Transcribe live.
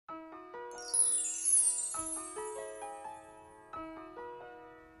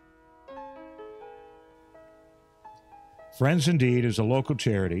Friends Indeed is a local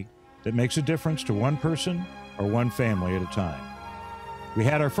charity that makes a difference to one person or one family at a time. We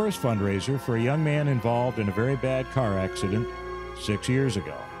had our first fundraiser for a young man involved in a very bad car accident 6 years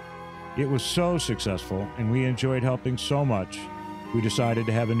ago. It was so successful and we enjoyed helping so much, we decided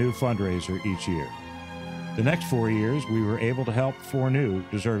to have a new fundraiser each year. The next 4 years, we were able to help 4 new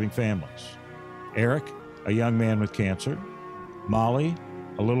deserving families. Eric, a young man with cancer, Molly,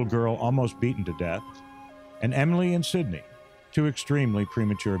 a little girl almost beaten to death, and Emily and Sydney, 2 extremely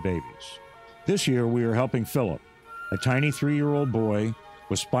premature babies. This year, we are helping Philip, a tiny 3-year-old boy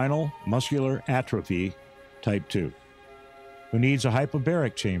with spinal muscular atrophy type 2, who needs a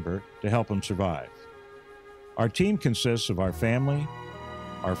hyperbaric chamber to help him survive. Our team consists of our family,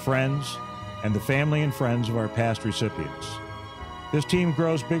 our friends, and the family and friends of our past recipients. This team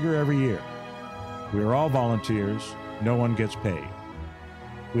grows bigger every year. We are all volunteers, no one gets paid.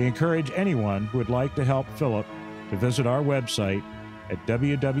 We encourage anyone who would like to help Philip to visit our website at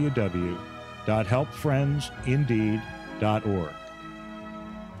www.helpfriendsindeed.org.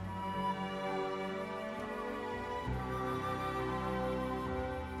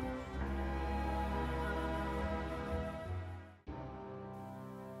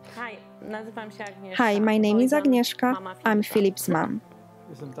 Hi, my name is Agnieszka. I'm Filip's mom.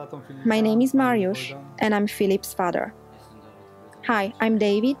 My name is Mariusz, and I'm Filip's father. Hi, I'm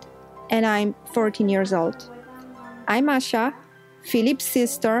David, and I'm 14 years old. I'm Asia, Filip's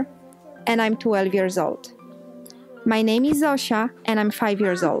sister, and I'm 12 years old. My name is Zosia, and I'm 5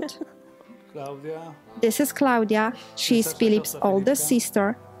 years old. This is Claudia. She's Filip's oldest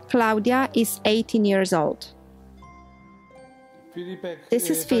sister. Claudia is 18 years old. This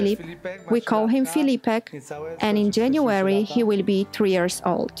is Filip. We call him Filipek, and in January he will be 3 years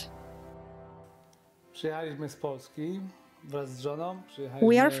old.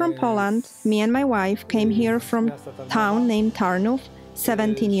 We are from Poland. Me and my wife came here from a town named Tarnów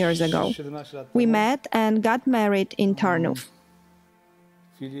 17 years ago. We met and got married in Tarnów.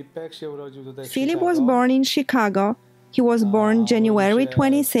 Filip was born in Chicago. He was born January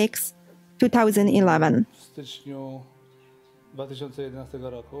 26, 2011.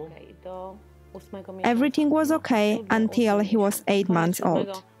 Everything was okay until he was 8 months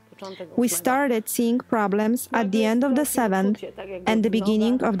old. We started seeing problems at the end of the 7th and the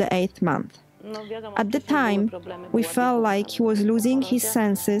beginning of the 8th month. At the time, we felt like he was losing his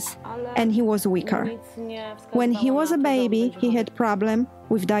senses and he was weaker. When he was a baby, he had problem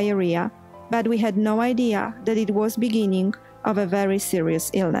with diarrhea, but we had no idea that it was beginning of a very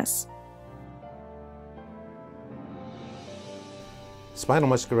serious illness. Spinal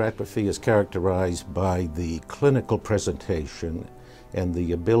muscular atrophy is characterized by the clinical presentation and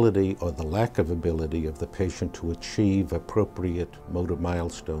the ability or the lack of ability of the patient to achieve appropriate motor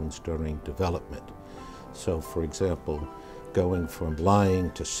milestones during development. So, for example, going from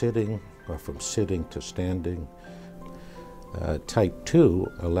lying to sitting or from sitting to standing. Type 2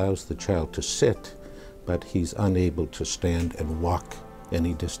 allows the child to sit, but he's unable to stand and walk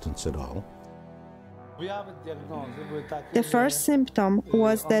any distance at all. The first symptom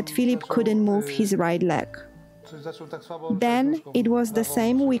was that Filip couldn't move his right leg. Then it was the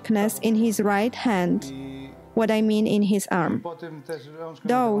same weakness in his right hand, what I mean in his arm.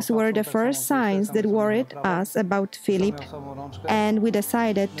 Those were the first signs that worried us about Filip, and we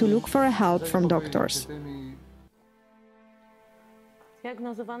decided to look for help from doctors.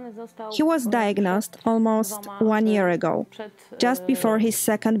 He was diagnosed almost 1 year ago, just before his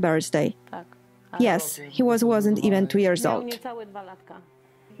 2nd birthday. Yes, he wasn't even 2 years old.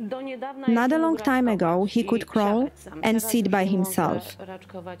 Not a long time ago, he could crawl and sit by himself,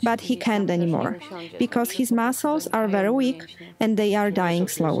 but he can't anymore, because his muscles are very weak and they are dying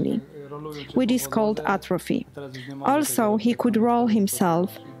slowly, which is called atrophy. Also, he could roll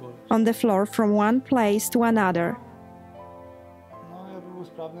himself on the floor from one place to another.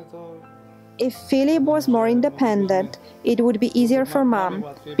 If Filip was more independent, it would be easier for Mom,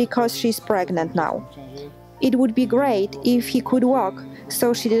 because she's pregnant now. It would be great if he could walk,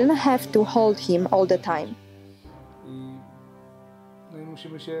 so she didn't have to hold him all the time.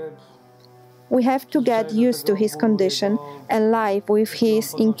 We have to get used to his condition and live with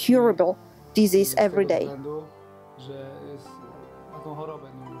his incurable disease every day.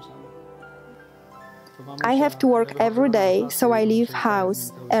 I have to work every day, so I leave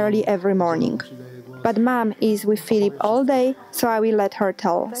house early every morning. But Mom is with Filip all day, so I will let her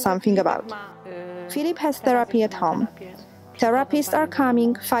tell something about. Filip has therapy at home. Therapists are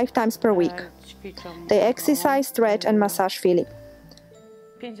coming 5 times per week. They exercise, stretch and massage Filip.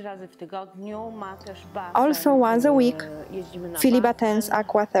 Also once a week, Filip attends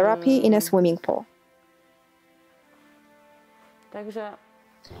aqua therapy in a swimming pool.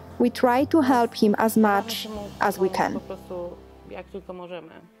 We try to help him as much as we can.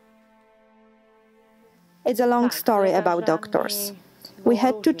 It's a long story about doctors. We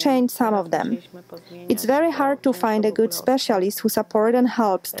had to change some of them. It's very hard to find a good specialist who supports and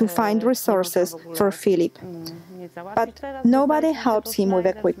helps to find resources for Filip. But nobody helps him with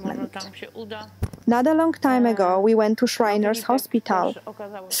equipment. Not a long time ago, we went to Shriners Hospital,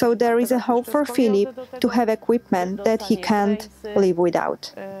 so there is a hope for Filip to have equipment that he can't live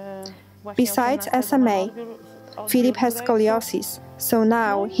without. Besides SMA, Filip has scoliosis, so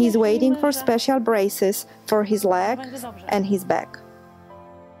now he's waiting for special braces for his legs and his back.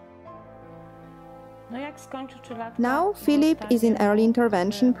 Now Filip is in early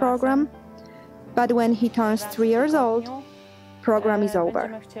intervention program, but when he turns 3 years old, program is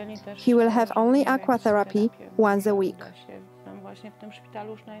over. He will have only aquatherapy once a week.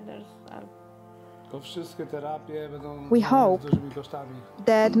 We hope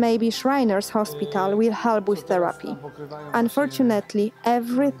that maybe Shriners Hospital will help with therapy. Unfortunately,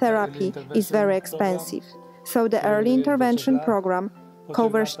 every therapy is very expensive, so the early intervention program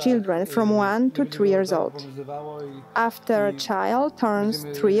covers children from 1 to 3 years old. After a child turns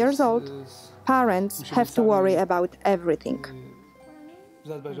 3 years old, parents have to worry about everything.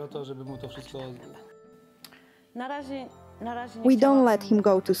 We don't let him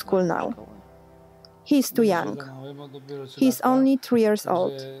go to school now. He's too young. He's only 3 years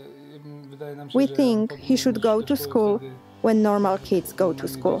old. We think he should go to school when normal kids go to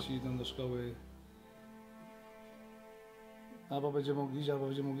school.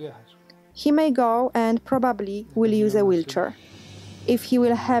 He may go and probably will use a wheelchair, if he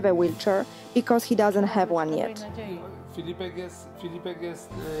will have a wheelchair, because he doesn't have one yet.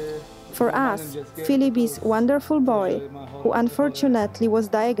 For us, Filip is a wonderful boy who unfortunately was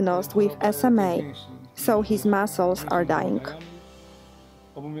diagnosed with SMA, so his muscles are dying.